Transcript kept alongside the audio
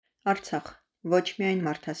Արցախ, ոչ միայն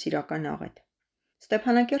մարդասիրական աղետ։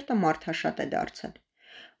 Ստեփանակերտը մարդաշատ է դարձել։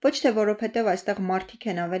 Ոչ թե որովհետև այստեղ մարդիկ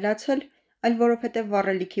են ավելացել, այլ որովհետև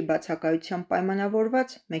վառելիքի բացակայությամբ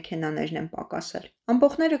պայմանավորված մեքենաներն են պակասել։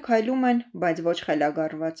 Ամբոխները քայլում են, բայց ոչ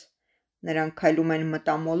խելագարված։ Նրանք քայլում են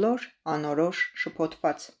մտամոլոր, անորոշ,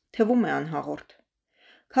 շփոթված, թվում է անհաղորդ։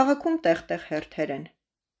 Քաղաքում տեղ-տեղ հերթեր են։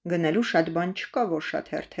 Գնելու շատ բան չկա, որ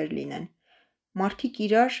շատ հերթեր լինեն։ Մարդիկ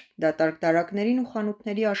իրար, դատարկ դարակներին ու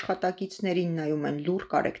խանութների աշխատակիցներին նայում են լուռ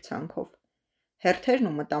կարեկցանքով։ Հերթերն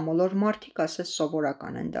ու մտամոլոր մարդիկ ասես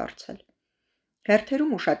սովորական են դարձել։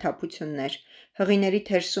 Հերթերում ուշաթափություններ, հղիների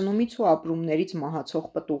թերսնումից ու ապրումներից մահացող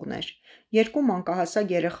պտուղներ, երկու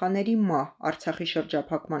մանկահասակ երեխաների մահ Արցախի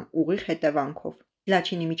շրջափակման ուղիղ հետևանքով,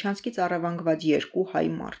 Լաչինի միջանցքից առևանգված երկու հայ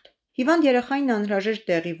մարդ։ Հիվանդ երեխային անհրաժեշտ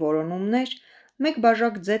դեղի որոնումներ, մեկ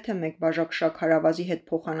բաժակ ձեթը մեկ բաժակ շաքարավազի հետ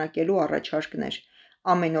փոխանակելու առաջարկներ,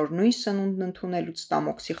 ամեն օր նույն սնունդն ընդունելուց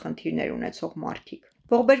ստամոքսի խնդիրներ ունեցող մարդիկ։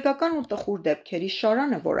 Ողբերգական ու տխուր դեպքերի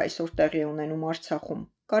շարանը, որ այսօր տեղի է ունենում Արցախում,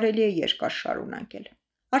 կարելի է երկար շարունակել։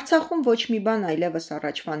 Արցախում ոչ մի բան այլևս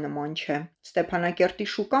առաջվա նման չէ։ Ստեփանակերտի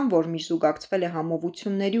շուկան, որ միշտ զուգակցվել է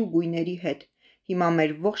համովությունների ու գույների հետ, հիմա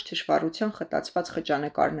մեր ողջ թշվառության խտացված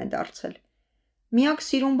խճանկարն է դարձել։ Միակ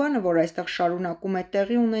սիրուն բանը, որ այստեղ շարունակում է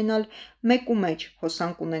տեղի ունենալ, մեկ ու մեջ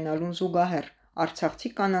հոսանք ունենալուն զուգահեռ,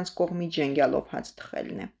 արցախցի կանանց կողմից ժենգյալով հաց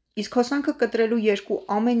թխելն է։ Իսկ հոսանքը կտրելու երկու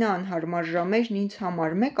ամենաանհարմար ժամերն ինձ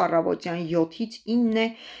համար մեկ առավոտյան 7-ից 9 է,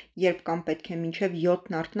 երբ կամ պետք է մինչև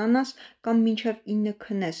 7-ն արթնանաս, կամ մինչև 9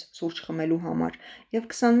 քնես սուրճ խմելու համար,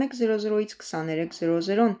 եւ 21:00-ից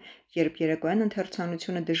 23:00-ն, երբ երեկոյան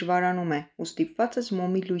ընթերցանությունը դժվարանում է, ու ստիպված ես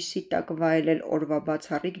մոմի լույսի տակ վայելել օրվա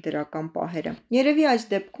բացառիկ դրական պահերը։ Երևի այս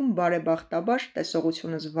դեպքում բարեբախտաբար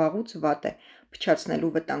տեսողությունս վաղուց վատ է,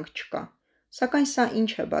 փչացնելու վտանգ չկա։ Սակայն սա ինչ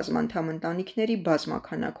է բազմանդամ ընտանիքների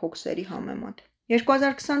բազմաքանակ հոգսերի համեմատ։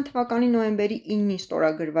 2020 թվականի նոյեմբերի 9-ին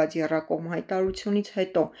ստորագրված եռակողմ հայտարարությունից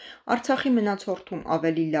հետո Արցախի մնացորդում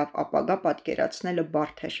ավելի լավ ապագա պատկերացնելը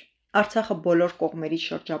բարդ էր։ Արցախը բոլոր կողմերից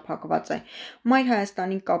շրջափակված է։ Մայր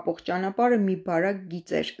Հայաստանին կապող ճանապարհը մի բարակ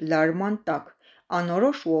գիծ էր, լարման տակ,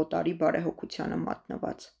 անորոշ ու օտարի բարեհոգությանը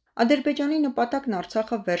մատնված։ Ադրբեջանի նպատակն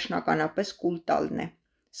Արցախը վերջնականապես կուլ տալն է։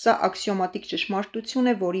 Սա աքսիոմատիկ ճշմարտություն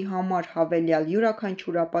է, որի համար հավելյալ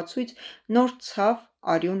յուրաքանչյուր ապացույց նոր ցավ,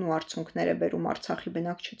 արյուն ու արցունքներ է բերում Արցախի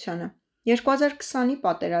բնակչությանը։ 2020-ի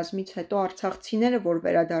պատերազմից հետո արցախցիները, որ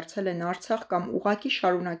վերադարձել են Արցախ կամ ուղղակի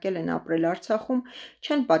շարունակել են ապրել Արցախում,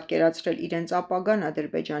 չեն պատկերացրել իրենց ապագան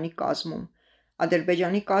Ադրբեջանի կազմում։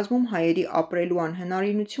 Ադրբեջանի կազմում հայերի ապրելու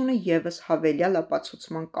անհնարինությունը ևս հավելյալ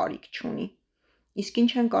ապացուցման կարիք չունի։ Իսկ ինչ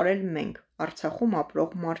ենք արել մենք, Արցախում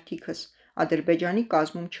ապրող մարդիկս, Ադրբեջանի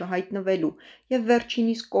կազմում չհայտնվելու եւ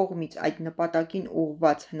վերջինիս կողմից այդ նպատակին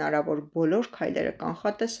ուղղված հնարավոր բոլոր քայլերը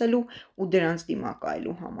կանխատեսելու ու դրանց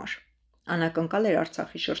դիմակայելու համար։ Անակնկալ էր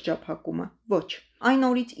Արցախի շրջափակումը։ Ոչ։ Այն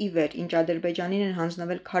օրից ի վեր, ինչ Ադրբեջանին են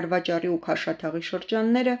հանձնվել Քարվաճառի ու Քաշաթաղի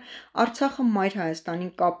շրջանները, Արցախը Մայր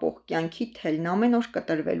Հայաստանին կապող կյանքի թելն ամեն օր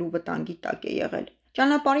կտրվելու վտանգի տակ է եղել։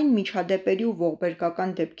 Ճանապարհին միջադեպերի ու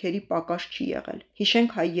ողբերգական դեպքերի պակաս չի եղել։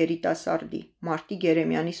 Հիշենք հայ երիտասարդի Մարտի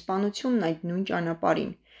Գերեմյանի սպանությունն այդ նույն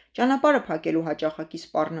ճանապարհին։ Ճանապարհը փակելու հաճախակի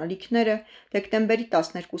սպառնալիքները, դեկտեմբերի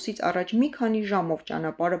 12-ից առաջ մի քանի ժամով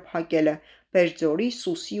ճանապարհը փակելը, Բերձորի,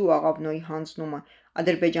 Սուսի ու Աղավնոյի հանձնումը,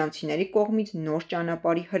 ադրբեջանցիների կողմից նոր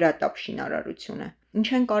ճանապարհի հրատապ շինարարությունը։ Ինչ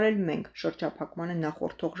ենք արել մենք շրջափակմանը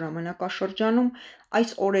նախորդող ժամանակաշրջանում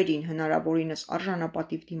այս օրերին հնարավորինս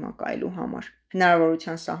արժանապատիվ դիմակայելու համար։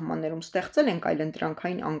 Հնարավորության սահմաններում ստեղծել ենք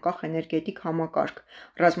այլընտրանքային անկախ էներգետիկ համակարգ,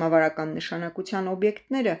 ռազմավարական նշանակության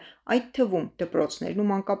օբյեկտները, այդ թվում դպրոցներն ու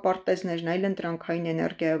մանկապարտեզներն այլընտրանքային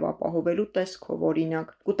էներգիայով ապահովելու տեսքով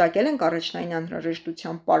օրինակ, կուտակել ենք առաջնային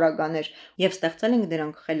անհրաժեշտության պարագաներ եւ ստեղծել ենք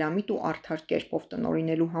դրանք խելամիտ ու արդար կերպով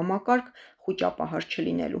տնօրինելու համակարգ խուճապահար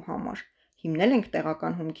չլինելու համար։ Հիմնել ենք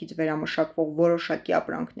տեղական հումքից վերամշակվող որոշակի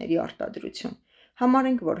ապրանքների արտադրություն։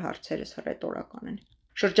 Համարենք, որ հարցերս հռետորական են։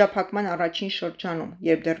 Շրջափակման առաջին շրջանում,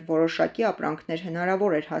 երբ դեռ որոշակի ապրանքներ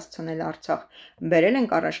հնարավոր էր հասցնել Արցախ, բերել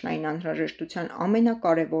ենք առաջնային անհրաժեշտության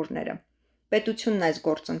ամենակարևորները։ Պետությունն այս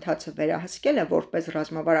գործընթացը վերահսկել է որպես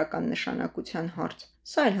ռազմավարական նշանակության հարց։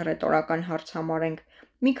 Սա էլ հռետորական հարց համարենք։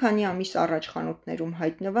 Մի քանի ամիս առաջ խանութներում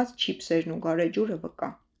հայտնված չիփսերն ու գարեջուրը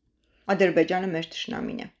վկա։ Ադրբեջանը մեր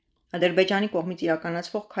թշնամին է։ Ադրբեջանի կողմից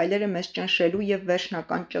իրականացվող քայլերը մեզ ճնշելու եւ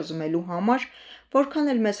վերջնական ճզմելու համար,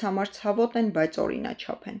 որքան էլ մեզ համար ցավոտ են, բայց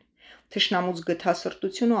օրինաչափ են։ Թշնամուց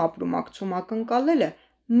գթասրտություն ու ապրումակցում ակնկալելը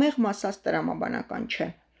մեղմ ասած տրամաբանական չէ։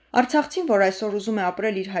 Արցախցին, որ այսօր ուզում է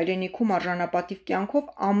ապրել իր հայրենիքում արժանապատիվ կյանքով,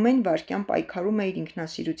 ամեն վայրկյան պայքարում է իր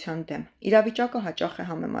ինքնասիրության դեմ։ Իրավիճակը հաճախ է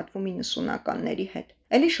համեմատվում 90-ականների հետ։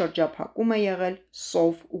 Էլի շրջափակում է եղել,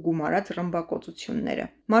 սով ու գումարած ռմբակոծությունները։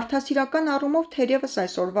 Մարդասիրական առումով թերևս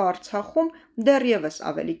այսօրվա Արցախում դեռևս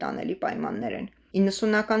ավելի տանելի պայմաններ են։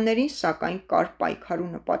 90-ականներին, սակայն, կար պայքար ու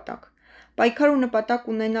նպատակ։ Պայքար ու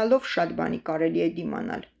նպատակ ունենալով շատ բանի կարելի է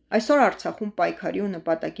դիմանալ։ Այսօր Արցախում պայքարի ու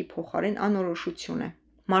նպատակի փոխարեն անորոշություն է։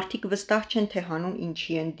 Մարդիկ վստահ չեն, թե հանուն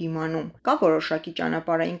ինչի են դիմանում։ Կա որոշակի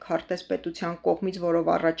ճանապարհային քարտեզ պետության կողմից,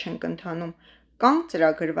 որով առաջ ենք ընթանում, կան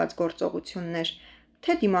ծրագրված գործողություններ,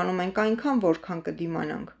 թե դիմանում ենք այնքան, որքան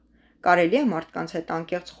կդիմանանք։ Կարելի է մարդկանց հետ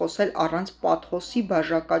անկեղծ խոսել առանց պաթոսի,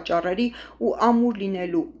 բաժակաճառերի ու ամուր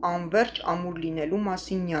լինելու, անվերջ ամուր լինելու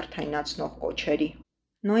մասին նյարդայնացնող կոչերի։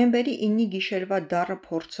 Նոյեմբերի 9-ի գիշերվա դառը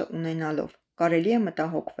փորձը ունենալով կարելի է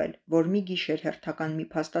մտահոգվել, որ մի գիշեր հերթական մի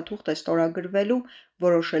փաստաթուղթ է ստորագրվելու,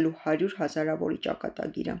 որոշելու 100 հազարավորի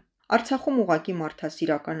ճակատագիրը։ Արցախում ուղղակի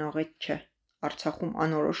մարդասիրական աղետ չէ։ Արցախում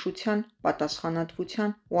անորոշության,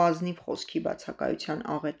 պատասխանատվության ու ազնիվ խոսքի բացակայության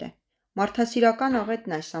աղետ է։ Մարդասիրական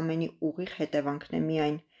աղետն այս ամենի ուղիղ հետևանքն է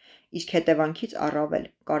միայն, իսկ հետևանքից առավել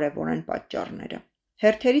կարևոր են պատճառները։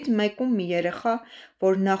 Հերթերից մեկում մի երեխա,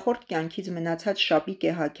 որ նախորդ կյանքից մնացած շապիկ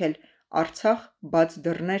է հագել Արցախ, բաց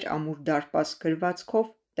դռներ ամուր դարպաս գրվածքով,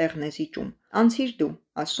 տեղն է զիջում։ Անցիր դու,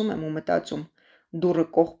 ասում եմ ու մտածում, դուռը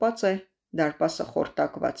կողպած է, դարպասը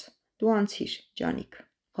խորտակված։ Դու անցիր, ջանիկ։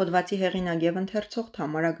 Հոդվացի հեղինակ և ընթերցող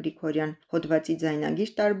Թամարա Գրիգորյան, հոդվացի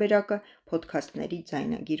ձայնագիր տարբերակը Փոդքասթների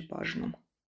ձայնագիր բաժնում։